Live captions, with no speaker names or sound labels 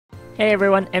Hey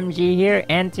everyone, MG here,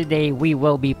 and today we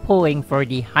will be pulling for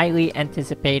the highly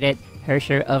anticipated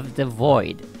Herrscher of the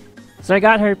Void. So I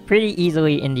got her pretty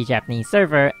easily in the Japanese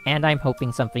server, and I'm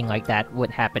hoping something like that would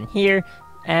happen here.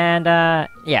 And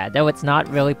yeah, though it's not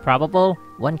really probable,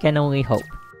 one can only hope.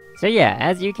 So yeah,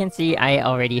 as you can see, I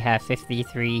already have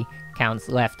 53 counts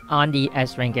left on the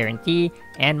S-rank guarantee,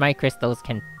 and my crystals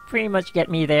can pretty much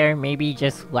get me there, maybe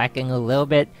just lacking a little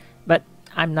bit, but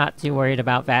I'm not too worried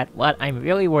about that. What I'm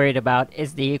really worried about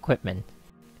is the equipment.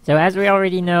 So as we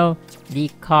already know, the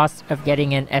cost of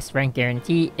getting an S-rank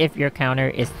guarantee if your counter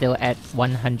is still at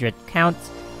 100 counts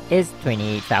is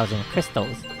 28,000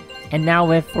 crystals. And now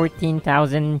with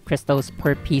 14,000 crystals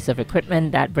per piece of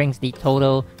equipment, that brings the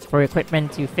total for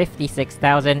equipment to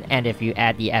 56,000, and if you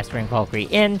add the S-rank Valkyrie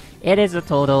in, it is a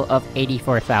total of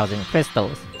 84,000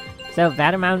 crystals. So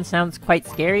that amount sounds quite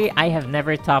scary. I have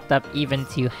never topped up even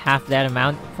to half that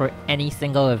amount for any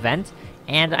single event,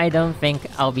 and I don't think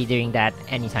I'll be doing that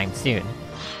anytime soon.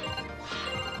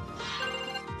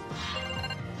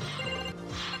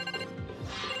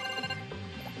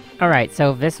 Alright,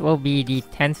 so this will be the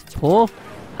 10th pull,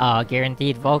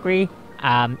 guaranteed Valkyrie.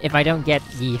 If I don't get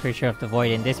the Herrscher of the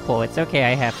Void in this pull, it's okay,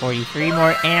 I have 43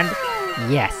 more, and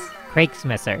yes,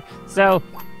 Kreigsmesser. So,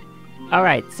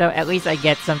 alright, so at least I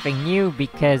get something new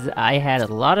because I had a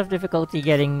lot of difficulty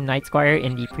getting Knight Squire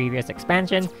in the previous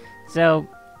expansion. So,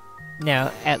 no,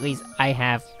 at least I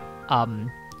have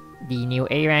the new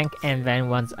A rank, and then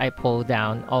once I pull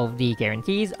down all of the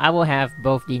guarantees, I will have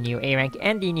both the new A rank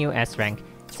and the new S rank.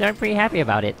 So I'm pretty happy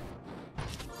about it.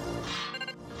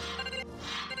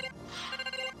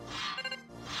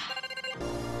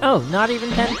 Oh, not even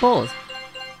 10 pulls!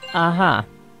 Aha.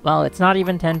 Well, it's not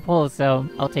even 10 pulls, so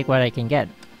I'll take what I can get.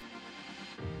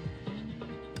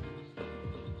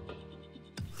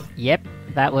 Yep,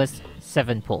 that was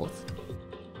 7 pulls.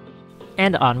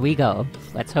 And on we go.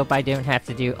 Let's hope I don't have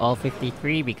to do all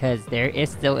 53 because there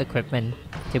is still equipment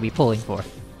to be pulling for.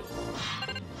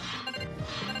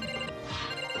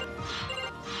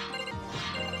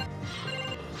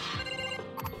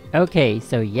 Okay,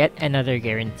 so yet another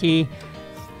guarantee.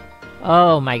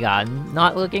 Oh my god,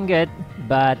 not looking good,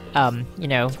 but, you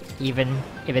know, even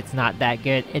if it's not that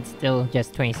good, it's still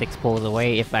just 26 pulls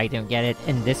away if I don't get it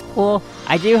in this pool.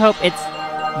 I do hope it's...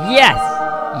 Yes!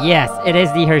 Yes, it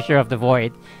is the Herrscher of the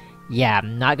Void. Yeah,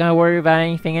 I'm not gonna worry about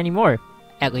anything anymore,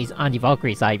 at least on the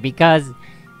Valkyrie side, because,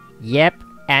 yep,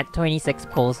 at 26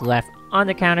 pulls left on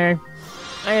the counter,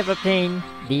 I have obtained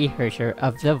the Herrscher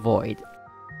of the Void.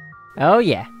 Oh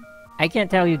yeah, I can't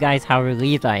tell you guys how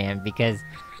relieved I am, because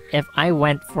if I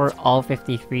went for all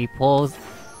 53 pulls,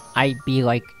 I'd be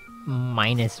like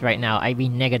minus right now. I'd be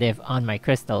negative on my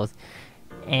crystals.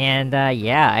 And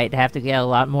yeah, I'd have to get a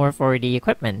lot more for the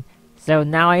equipment. So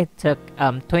now I took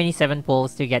 27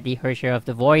 pulls to get the Herrscher of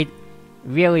the Void.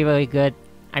 Really, really good.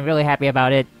 I'm really happy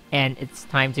about it. And it's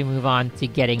time to move on to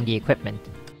getting the equipment.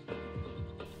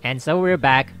 And so we're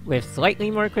back with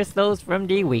slightly more crystals from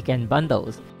the weekend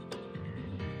bundles.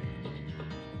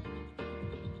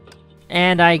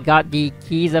 And I got the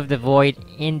Keys of the Void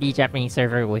in the Japanese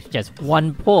server with just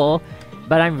 1 pull,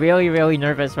 but I'm really, really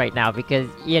nervous right now because,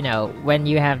 you know, when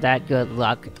you have that good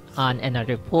luck on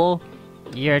another pull,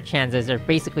 your chances are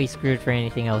basically screwed for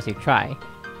anything else you try.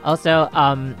 Also,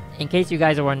 in case you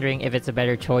guys are wondering if it's a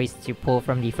better choice to pull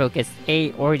from the Focus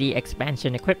A or the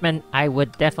expansion equipment, I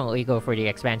would definitely go for the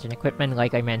expansion equipment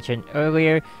like I mentioned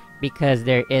earlier, because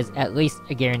there is at least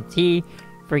a guarantee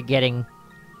for getting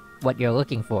what you're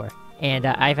looking for. And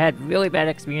I've had really bad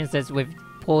experiences with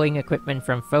pulling equipment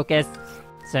from Focus,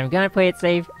 so I'm gonna play it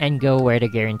safe and go where the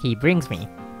guarantee brings me.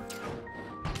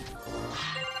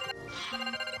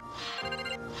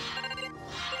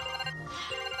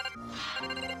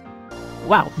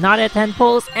 Wow, not at 10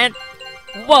 pulls, and...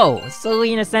 Whoa!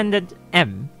 Celine Ascendant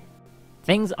M.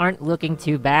 Things aren't looking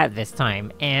too bad this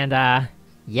time, and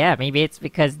yeah, maybe it's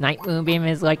because Night Moonbeam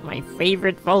is like my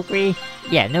favorite Valkyrie.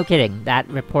 Yeah, no kidding. That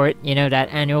report, you know, that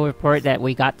annual report that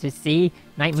we got to see,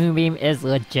 Night Moonbeam is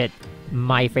legit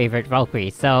my favorite Valkyrie.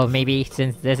 So maybe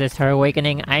since this is her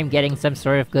awakening, I'm getting some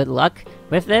sort of good luck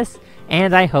with this,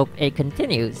 and I hope it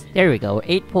continues. There we go,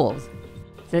 8 pulls.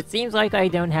 So it seems like I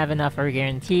don't have enough for a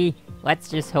guarantee. Let's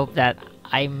just hope that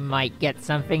I might get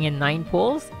something in 9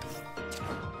 pulls.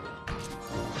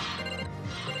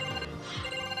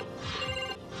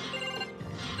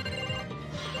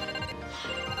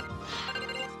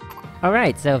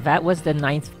 Alright, so that was the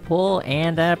 9th pull,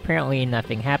 and apparently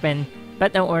nothing happened.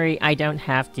 But don't worry, I don't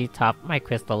have to top my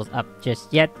crystals up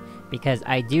just yet, because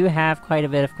I do have quite a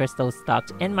bit of crystals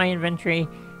stocked in my inventory,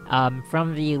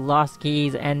 from the Lost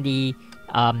Keys and the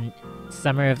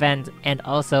summer event, and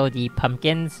also the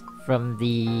pumpkins from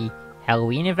the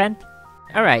Halloween event.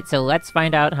 Alright, so let's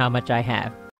find out how much I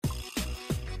have.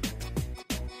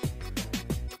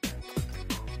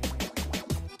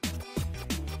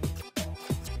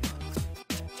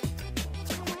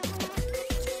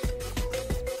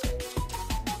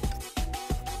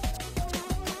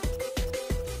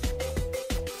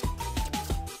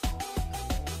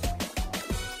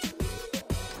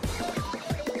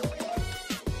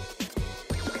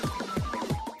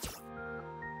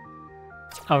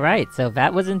 Alright, so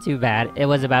that wasn't too bad. It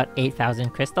was about 8,000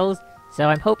 crystals, so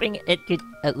I'm hoping it could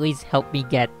at least help me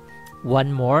get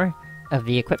one more of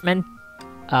the equipment.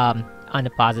 On the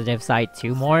positive side,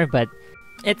 2 more, but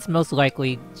it's most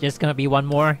likely just gonna be 1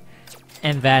 more,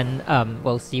 and then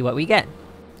we'll see what we get.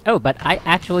 Oh, but I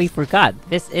actually forgot.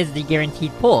 This is the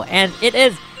guaranteed pull, and it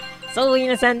is Celine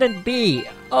Ascendant B!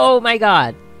 Oh my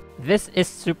god! This is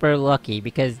super lucky,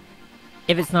 because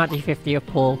if it's not the 50th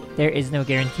pull, there is no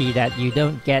guarantee that you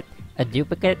don't get a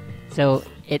duplicate, so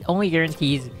it only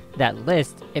guarantees that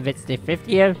list. If it's the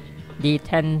 50th, the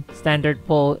 10 standard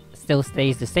pull still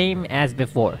stays the same as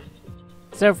before.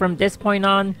 So from this point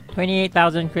on,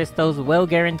 28,000 crystals will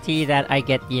guarantee that I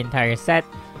get the entire set.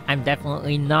 I'm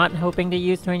definitely not hoping to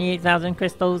use 28,000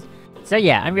 crystals. So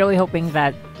yeah, I'm really hoping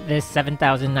that this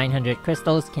 7,900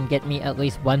 crystals can get me at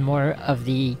least 1 more of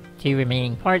the 2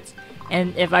 remaining parts.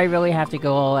 And if I really have to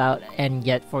go all out and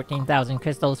get 14,000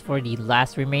 crystals for the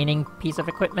last remaining piece of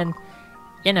equipment,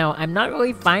 you know, I'm not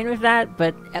really fine with that,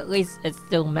 but at least it's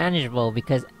still manageable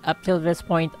because up till this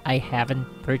point, I haven't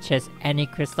purchased any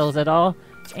crystals at all.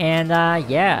 And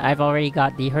yeah, I've already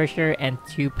got the Herrscher and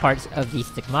 2 parts of the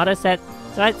Stigmata set,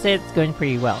 so I'd say it's going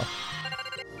pretty well.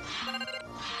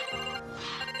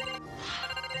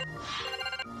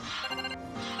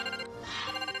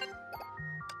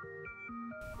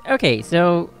 Okay,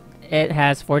 so it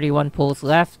has 41 pulls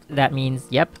left. That means,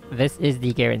 yep, this is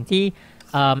the guarantee.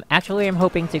 Actually, I'm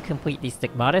hoping to complete the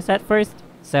Stigmata set first.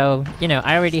 So, you know,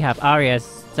 I already have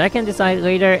Arias, so I can decide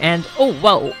later and... Oh,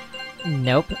 whoa!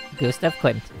 Nope, Gustav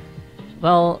Klimt.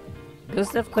 Well,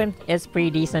 Gustav Klimt is pretty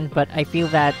decent, but I feel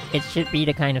that it should be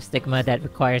the kind of stigma that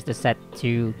requires the set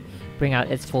to bring out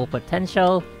its full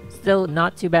potential. Still,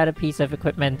 not too bad a piece of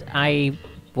equipment. I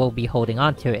will be holding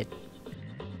on to it.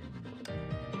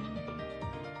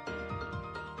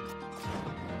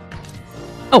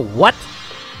 Oh, what?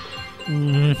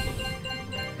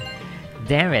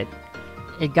 Damn it.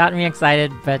 It got me excited,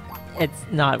 but it's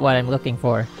not what I'm looking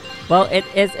for. Well, it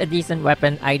is a decent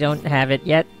weapon. I don't have it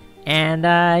yet. And,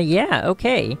 yeah,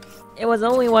 okay. It was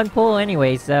only 1 pull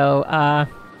anyway, so,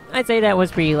 I'd say that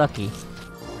was pretty lucky.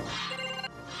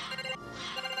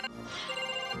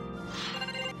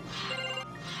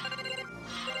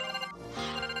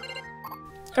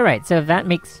 Alright, so that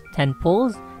makes 10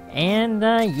 pulls. And,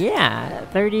 yeah,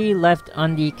 30 left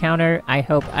on the counter. I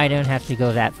hope I don't have to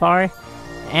go that far.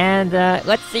 And,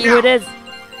 let's see who it is!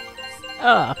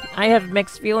 Ugh, I have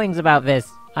mixed feelings about this.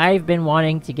 I've been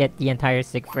wanting to get the entire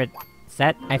Siegfried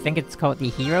set. I think it's called the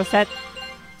Hero set.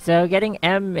 So getting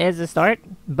M is a start,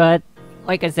 but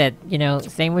like I said, you know,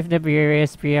 same with the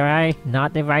Briareus PRI,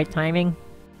 not the right timing.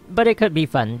 But it could be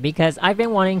fun, because I've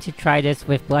been wanting to try this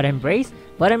with Blood Embrace.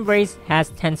 Blood Embrace has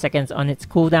 10 seconds on its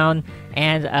cooldown,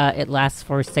 and it lasts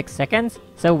for 6 seconds.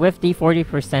 So with the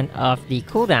 40% of the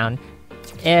cooldown,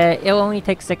 it'll only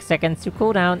take 6 seconds to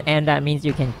cooldown, and that means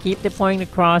you can keep deploying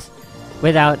across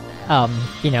without,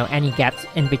 you know, any gaps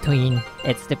in between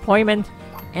its deployment.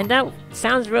 And that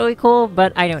sounds really cool,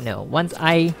 but I don't know. Once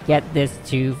I get this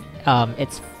to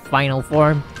its final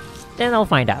form, then I'll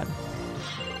find out.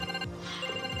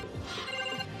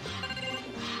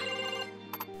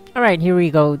 Alright, here we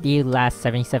go, the last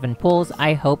 77 pulls.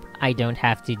 I hope I don't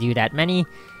have to do that many,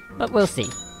 but we'll see.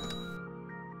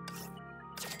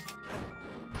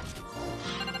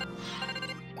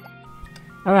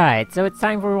 Alright, so it's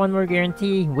time for 1 more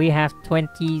guarantee. We have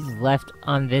 20 left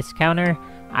on this counter.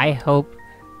 I hope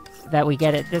that we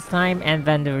get it this time, and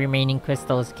then the remaining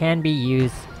crystals can be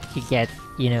used to get,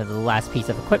 you know, the last piece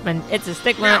of equipment. It's a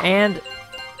Stigma, and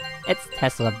it's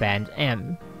Tesla Band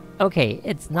M. Okay,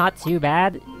 it's not too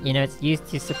bad. You know, it's used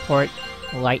to support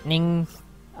lightning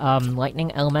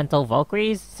elemental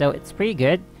Valkyries, so it's pretty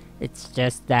good. It's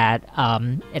just that,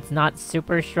 it's not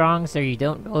super strong, so you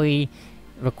don't really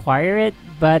require it,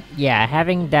 but yeah,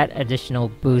 having that additional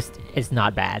boost is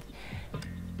not bad.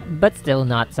 But still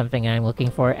not something I'm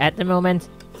looking for at the moment.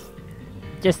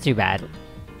 Just too bad.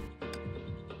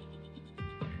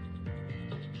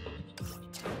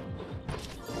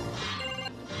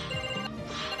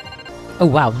 Oh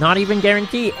wow, not even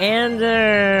guarantee, and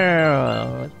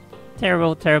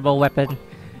terrible, terrible weapon.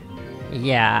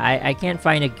 Yeah, I can't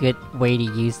find a good way to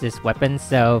use this weapon,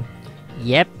 so...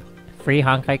 Yep, free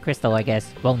Honkai Crystal, I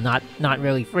guess. Well, not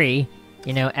really free.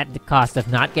 You know, at the cost of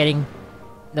not getting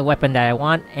the weapon that I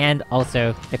want, and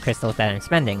also the crystals that I'm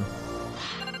spending.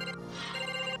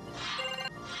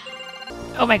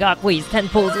 Oh my god, please, 10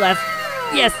 pulls left!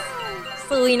 Yes!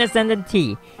 Celine Ascendant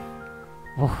T!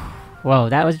 Whoa,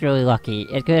 that was really lucky.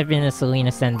 It could have been a Celine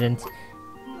Ascendant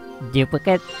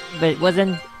duplicate, but it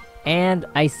wasn't, and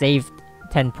I saved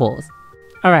 10 pulls.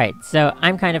 Alright, so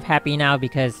I'm kind of happy now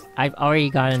because I've already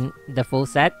gotten the full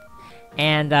set,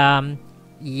 and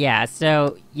yeah,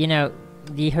 so, you know,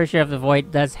 the Herrscher of the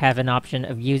Void does have an option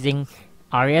of using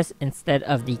Arias instead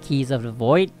of the Keys of the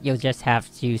Void. You'll just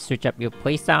have to switch up your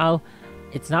playstyle.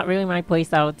 It's not really my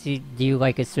playstyle to do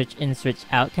like a switch in, switch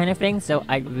out kind of thing, so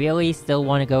I really still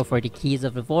want to go for the Keys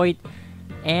of the Void.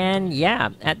 And yeah,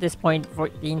 at this point,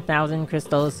 14,000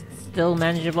 crystals, still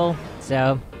manageable,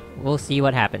 so we'll see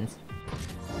what happens.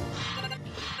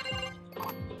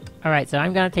 Alright, so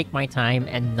I'm gonna take my time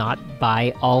and not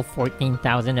buy all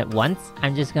 14,000 at once.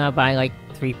 I'm just gonna buy like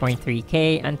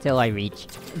 3.3k until I reach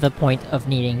the point of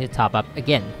needing to top up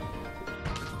again.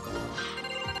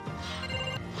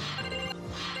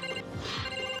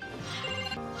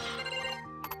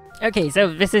 Okay,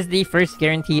 so this is the first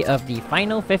guarantee of the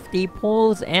final 50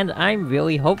 pulls, and I'm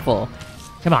really hopeful.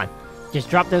 Come on, just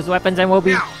drop those weapons and we'll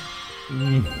be...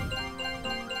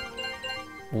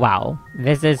 Wow,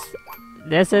 this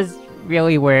is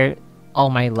really where all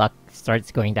my luck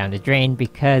starts going down the drain,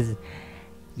 because...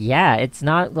 yeah, it's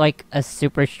not like a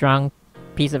super strong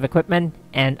piece of equipment,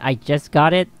 and I just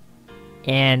got it,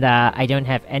 and I don't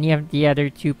have any of the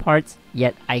other two parts,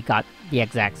 yet I got the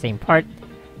exact same part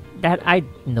that I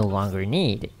no longer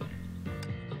need.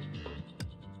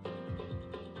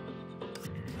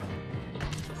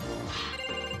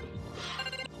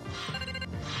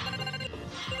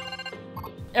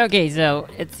 Okay, so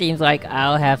it seems like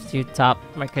I'll have to top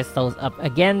my crystals up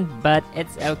again, but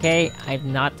it's okay,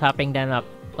 I'm not topping them up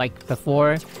like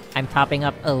before. I'm topping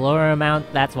up a lower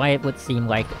amount, that's why it would seem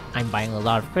like I'm buying a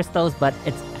lot of crystals, but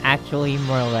it's actually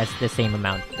more or less the same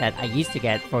amount that I used to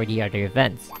get for the other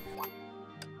events.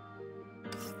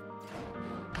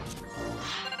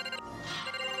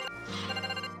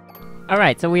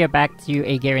 Alright, so we are back to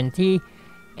a guarantee,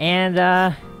 and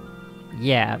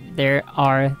yeah, there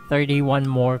are 31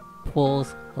 more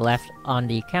pulls left on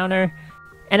the counter,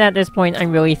 and at this point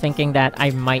I'm really thinking that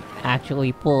I might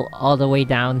actually pull all the way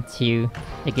down to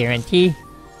the guarantee.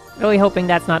 Really hoping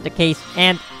that's not the case,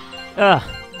 and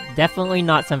definitely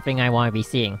not something I want to be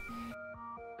seeing.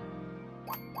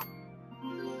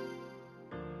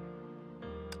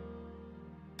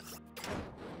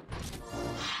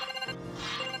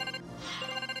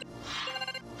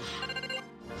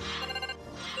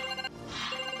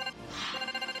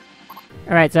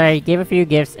 Alright, so I gave a few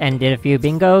gifts and did a few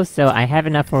bingos, so I have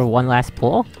enough for one last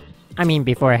pull. I mean,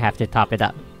 before I have to top it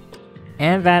up.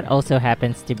 And that also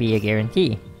happens to be a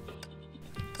guarantee.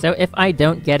 So if I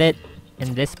don't get it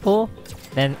in this pull,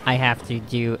 then I have to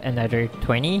do another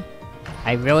 20.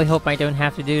 I really hope I don't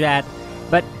have to do that,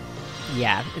 but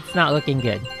yeah, it's not looking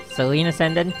good. Celine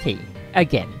Ascendant T.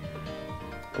 Again.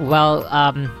 Well,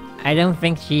 I don't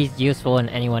think she's useful in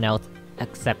anyone else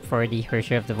except for the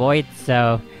Herrscher of the Void,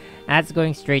 so... that's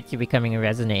going straight to becoming a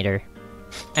resonator.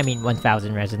 I mean,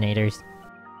 1,000 resonators.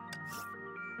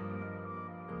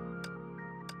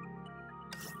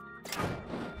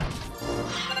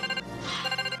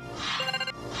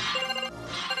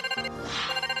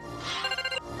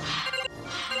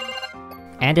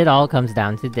 And it all comes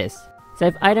down to this. So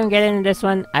if I don't get it in this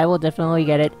one, I will definitely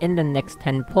get it in the next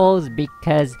 10 pulls,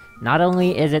 because not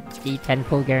only is it the 10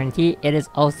 pull guarantee, it is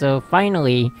also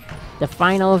finally the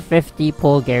final 50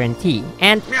 pull guarantee.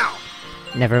 And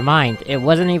never mind, it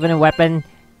wasn't even a weapon,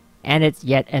 and it's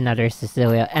yet another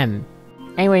Cecilia M.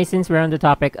 Anyway, since we're on the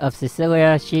topic of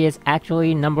Cecilia, she is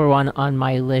actually number 1 on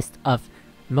my list of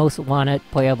most wanted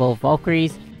playable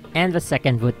Valkyries, and the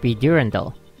second would be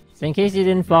Durandal. So in case you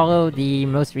didn't follow the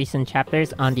most recent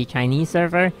chapters on the Chinese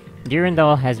server,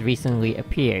 Durandal has recently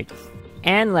appeared.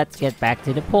 And let's get back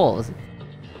to the pulls.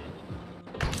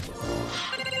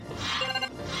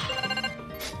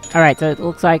 Alright, so it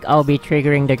looks like I'll be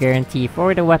triggering the guarantee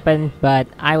for the weapon, but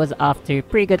I was off to a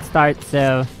pretty good start,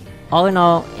 so... all in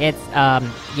all, it's,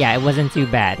 yeah, it wasn't too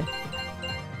bad.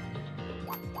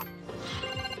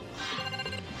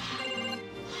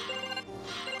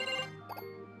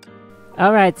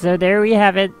 Alright, so there we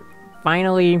have it.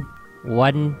 Finally,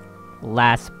 one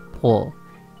last pull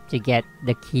to get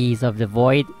the Keys of the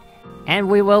Void, and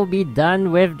we will be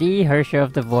done with the Herrscher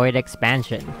of the Void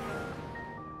expansion.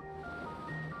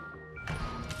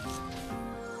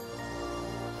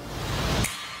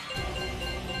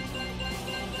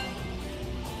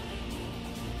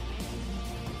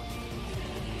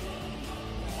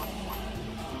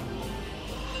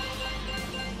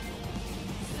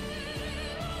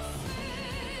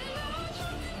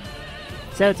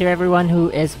 So to everyone who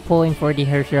is pulling for the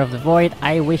Herrscher of the Void,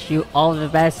 I wish you all the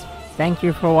best. Thank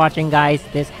you for watching, guys.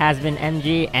 This has been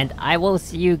MG, and I will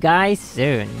see you guys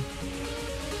soon.